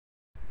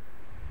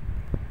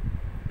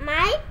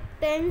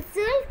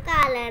pencil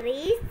color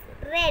is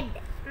red.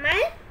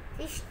 My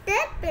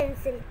sister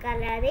pencil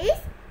color is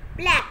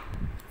black.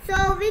 So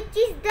which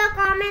is the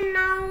common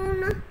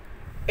noun?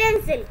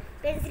 Pencil.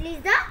 Pencil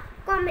is the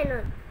common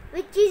noun.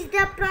 Which is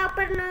the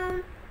proper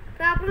noun?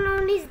 Proper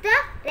noun is the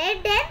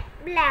red and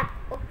black.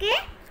 Okay.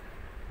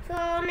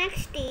 So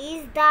next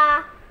is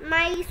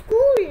my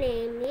school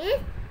name is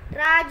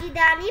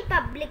Rajdhani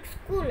Public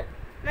School.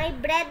 My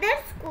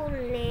brother's school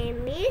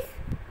name is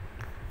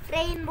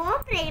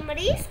Rainbow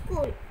Primary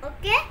School.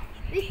 Okay.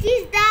 Which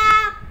is the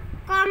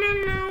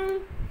common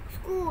noun?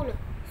 School.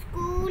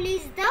 School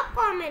is the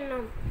common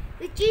noun.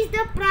 Which is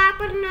the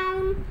proper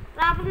noun?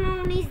 Proper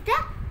noun is the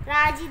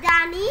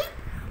Rajdhani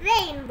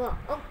Rainbow.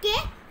 Okay.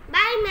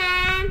 Bye,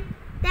 ma'am.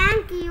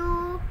 Thank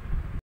you.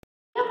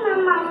 Hello,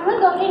 ma'am.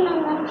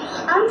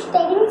 I am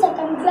studying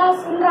second class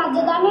in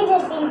Rajdhani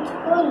Residential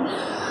School.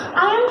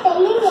 I am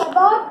telling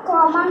about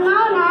common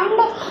noun and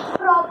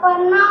proper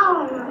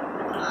noun.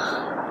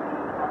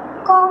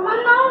 Common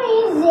noun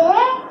is a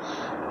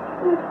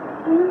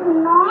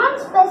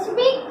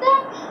non-specific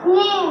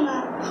name.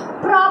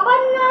 Proper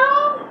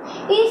noun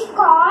is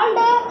called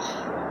a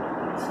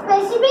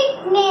specific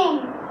name.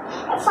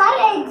 For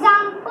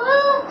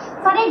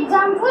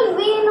example,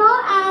 we know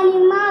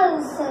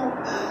animals: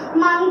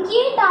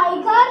 monkey,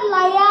 tiger,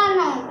 lion.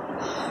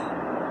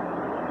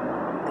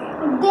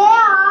 They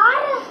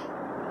are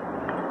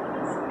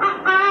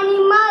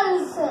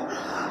animals.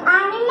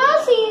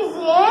 Animals is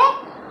a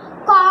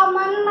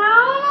common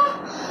noun.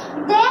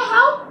 They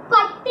have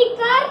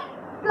particular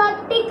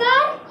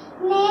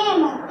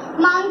name: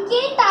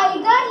 monkey,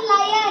 tiger,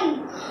 lion.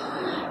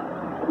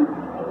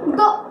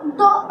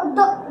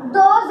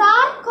 Those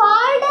are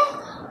called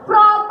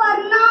proper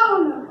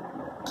noun.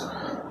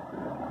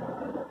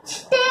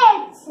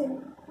 States.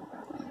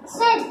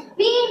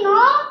 We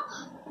know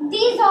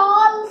these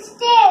all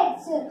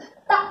states: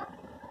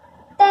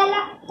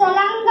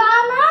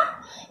 Telangana,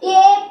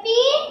 AP,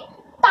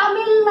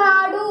 Tamil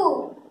Nadu.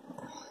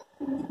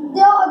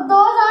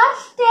 Those are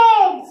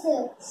states.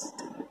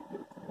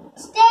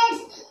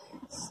 State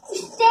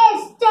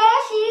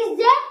is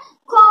the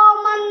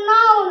common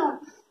noun.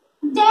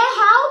 They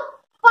have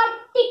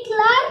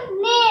particular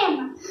name: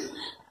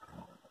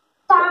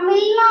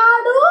 Tamil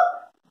Nadu,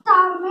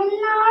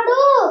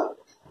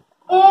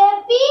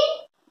 AP,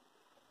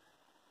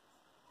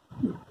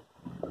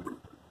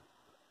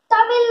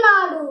 Tamil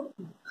Nadu.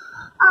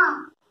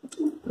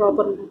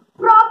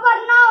 Proper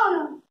noun.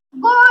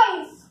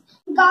 Boys: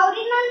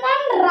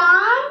 Gaurinandan,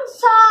 Ram,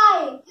 Sai.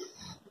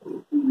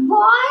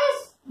 Boys,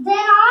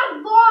 they are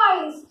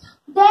boys.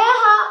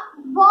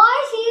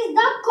 Boys is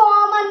the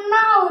common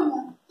noun.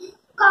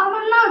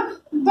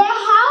 They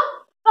have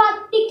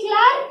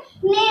particular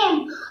name: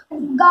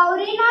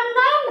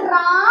 Gaurinandan,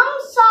 Ram,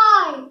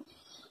 Sai.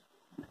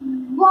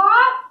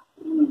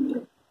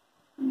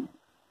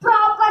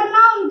 Proper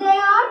noun. They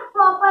are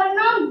proper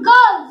noun.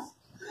 Girls: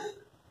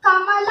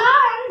 Kamala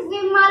and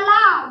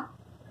Vimala.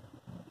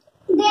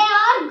 They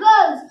are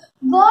girls.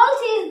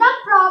 Girls is the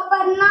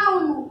proper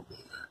noun.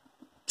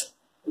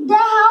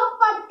 They have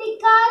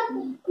particular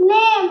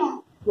name.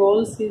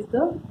 Girls is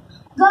the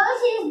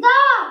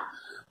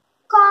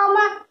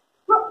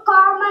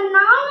common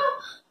noun.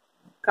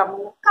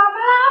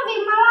 Kamala,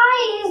 Vimala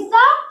is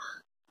the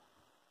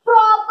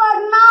proper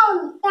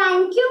noun.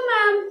 Thank you,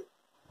 ma'am.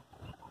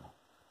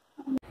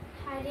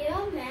 Hello,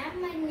 ma'am.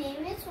 My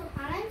name is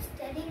Sohana. I am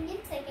studying in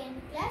second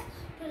class.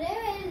 Today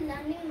we are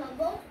learning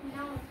about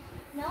noun.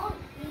 Noun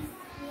is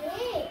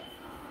a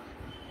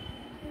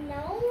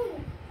noun.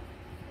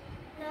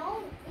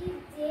 Noun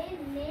is a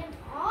name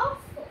of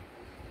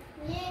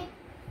a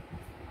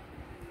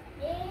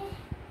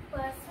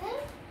person,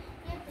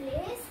 a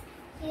place,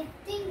 a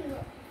thing,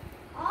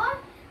 or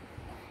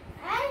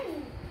an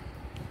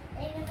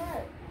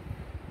animal.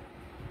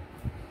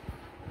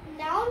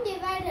 Noun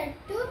divided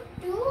to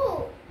two.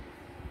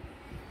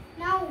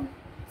 Nouns.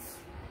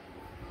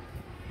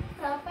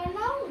 Proper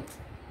noun.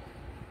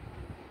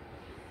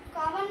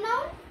 Common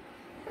noun.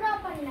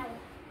 Proper noun.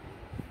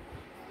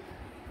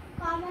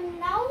 Common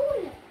noun.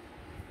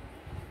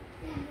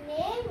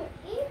 Name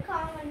in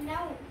common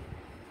noun.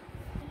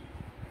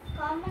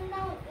 Common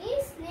noun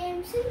is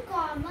names in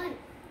common.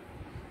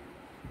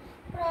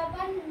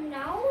 Proper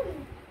noun.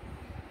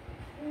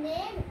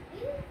 Name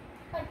in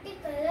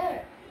particular.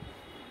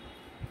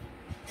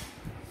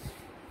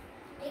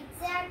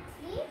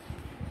 Exactly.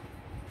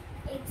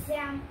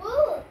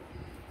 Example: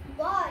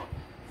 boy.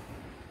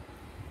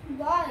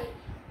 Boy.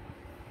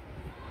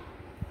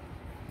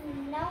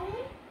 Noun.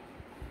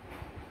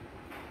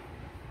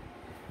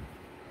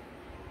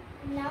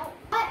 Noun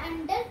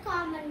under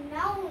common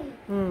noun.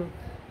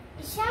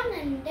 Ishan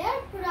under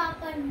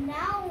proper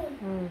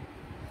noun.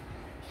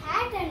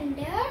 Cat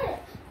under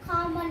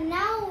common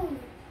noun.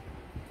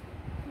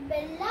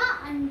 Bella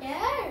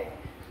under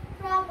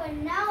proper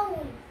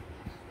noun.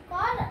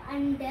 Car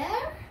under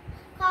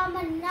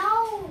common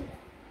noun.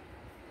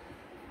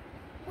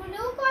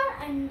 Blue car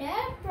under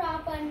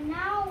proper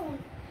noun.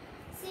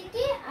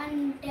 City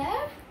under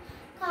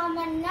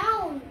common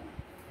noun.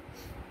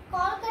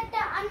 Kolkata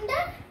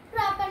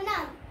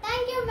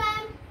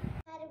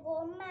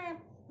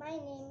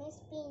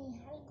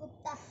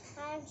Gupta.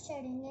 I am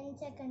studying in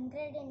second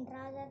grade in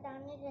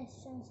Rajathani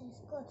Residential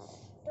School.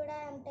 Today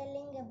I am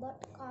telling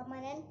about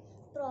common and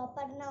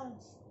proper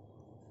nouns.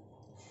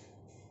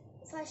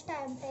 First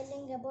I am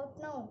telling about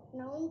noun.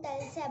 Noun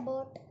tells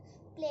about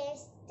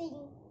place,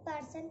 thing,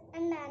 person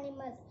and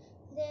animal.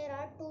 There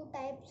are two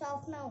types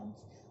of nouns.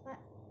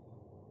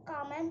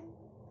 Common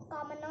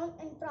noun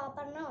and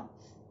proper noun.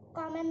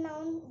 Common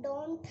noun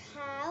don't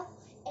have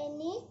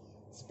any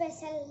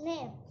special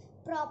name.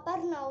 Proper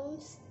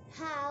nouns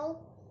have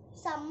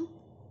some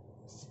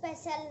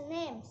special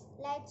names.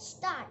 Let's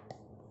start.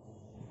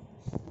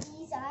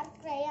 These are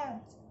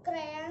crayons.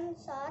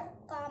 Crayons are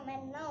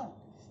common noun.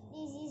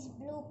 This is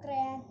blue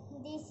crayon.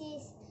 This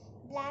is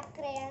black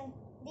crayon.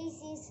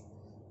 This is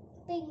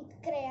pink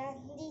crayon.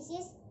 This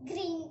is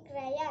green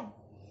crayon.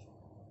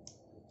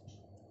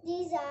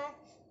 These are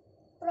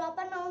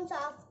proper nouns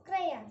of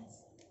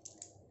crayons.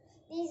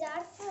 These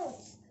are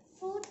fruits.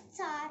 Fruits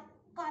are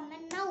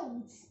common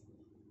nouns.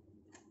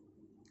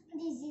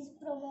 This is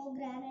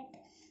pomegranate.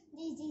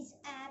 This is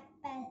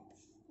apple.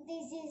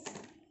 This is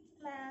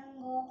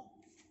mango.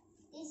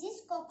 This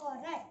is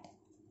coconut.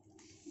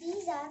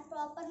 These are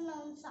proper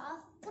nouns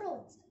of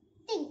fruits.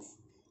 Things.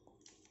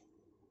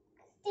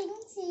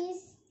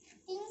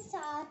 Things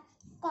are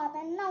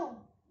common noun.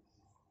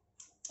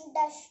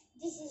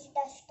 This is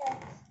duster.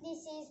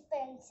 This is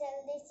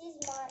pencil. This is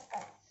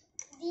marker.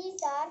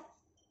 These are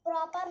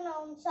proper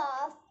nouns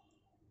of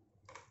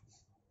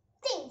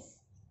things.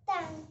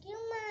 Thank you,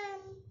 ma'am.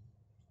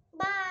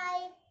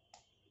 Bye.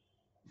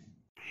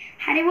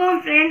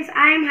 Harivom friends,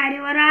 I am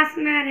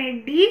Harivarasana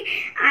Reddy.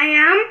 I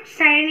am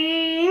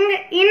studying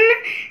in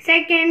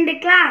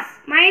second class.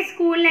 My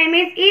school name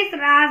is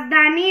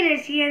Rajdhani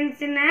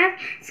Residential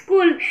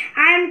School.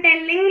 I am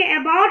telling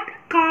about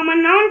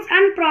common nouns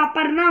and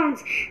proper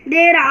nouns.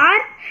 There are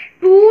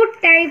two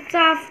types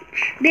of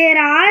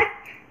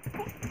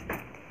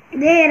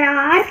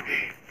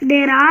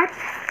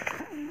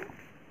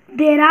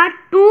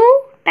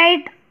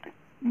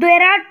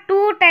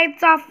two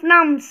types of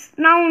nouns.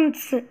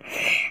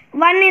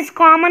 One is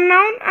common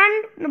noun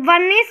and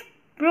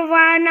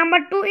number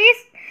two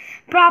is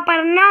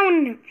proper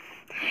noun.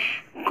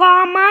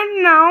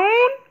 Common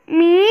noun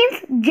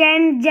means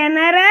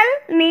general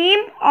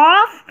name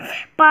of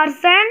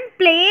person,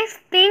 place,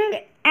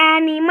 thing,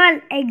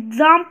 animal.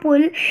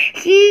 Example: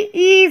 he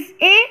is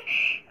a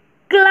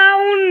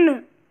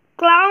clown.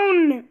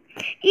 Clown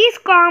is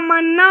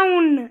common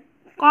noun.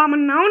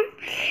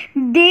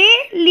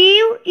 They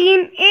live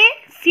in a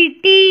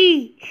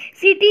city.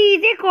 City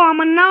is a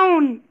common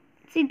noun.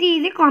 It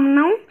is a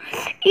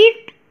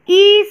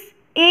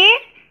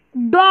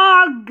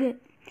dog.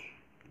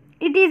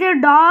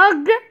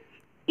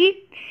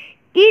 It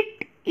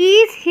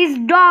is his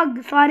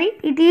dog.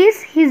 It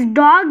is his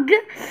dog.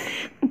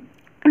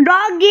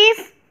 Dog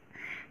is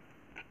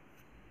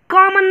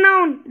common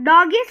noun.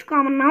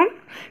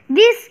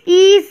 This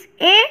is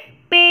a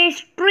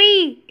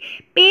pastry.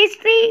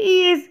 Pastry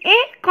is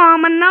a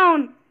common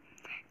noun.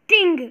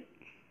 Thing.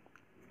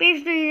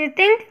 Pastry is a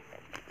thing.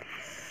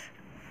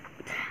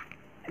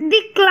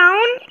 The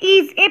clown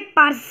is a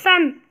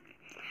person.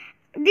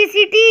 The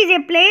city is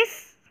a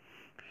place.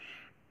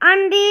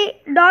 And the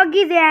dog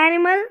is an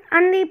animal.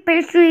 And the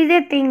pastry is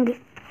a thing.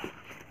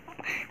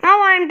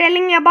 Now I am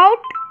telling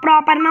about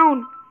proper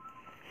noun.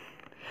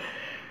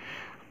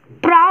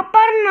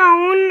 Proper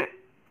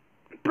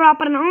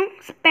noun.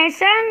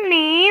 Special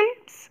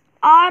names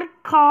are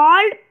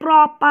called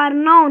proper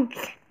noun.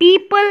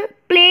 People,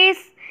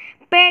 place,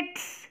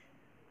 pets,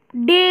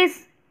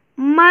 days,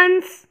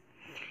 months,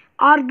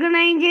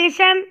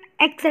 organization,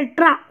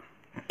 etc.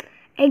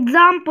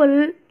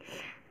 Example: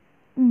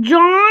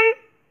 John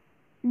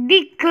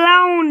the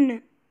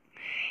clown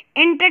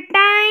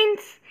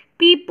entertains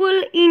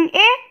people in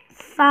a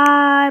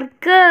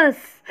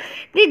circus.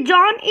 The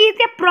John is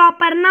a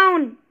proper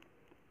noun.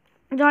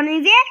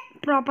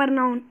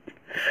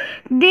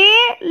 They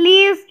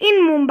live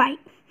in Mumbai.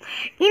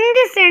 In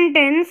this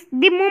sentence,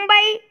 the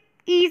Mumbai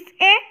is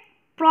a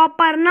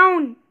proper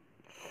noun.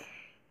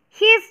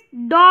 His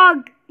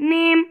dog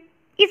name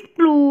is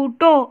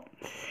Pluto.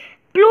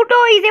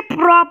 Pluto is a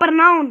proper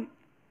noun.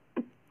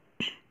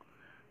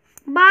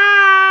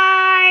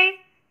 Bye.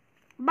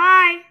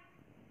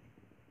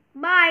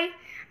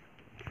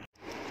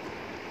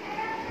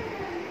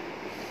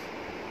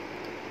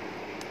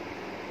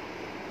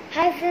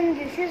 Hi friends,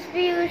 this is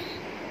Piyush.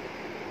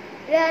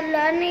 We are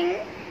learning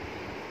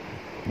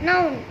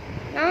noun.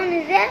 Noun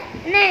is a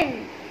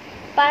name,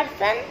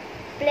 person,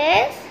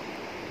 place,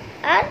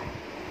 or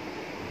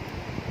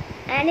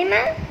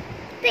animal,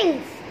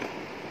 things.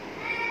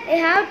 We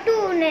have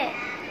two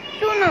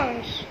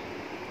nouns.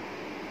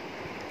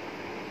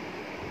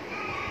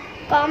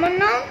 Common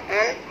noun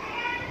and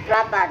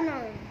proper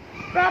noun.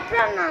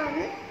 Proper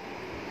noun,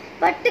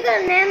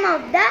 particular name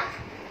of the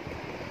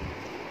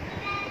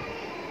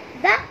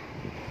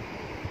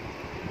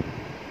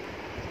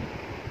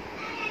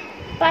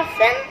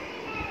person,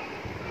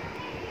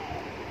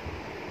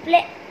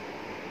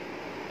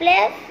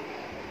 place,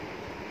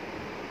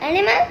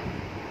 animal,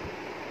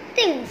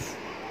 things.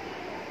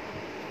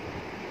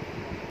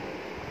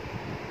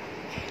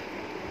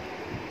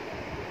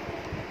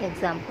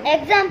 Example,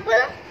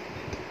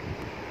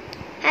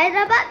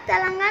 Hyderabad,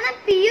 Telangana,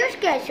 Piyush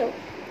Keshav.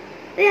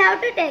 We have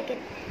to take it.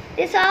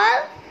 This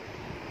all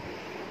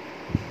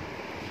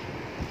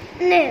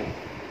name,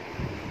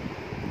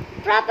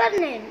 proper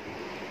name.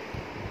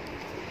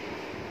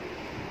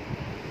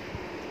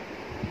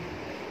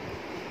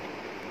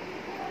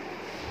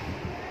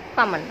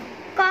 Common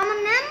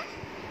name.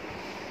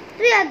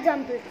 3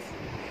 examples.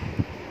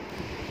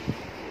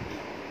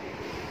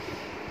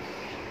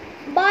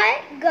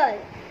 Boy, girl.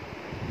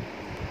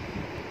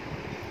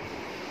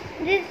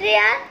 These 3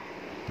 are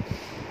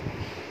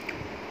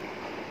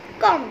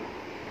common.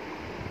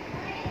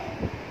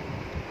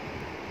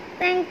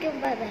 Thank you.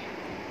 Bye bye.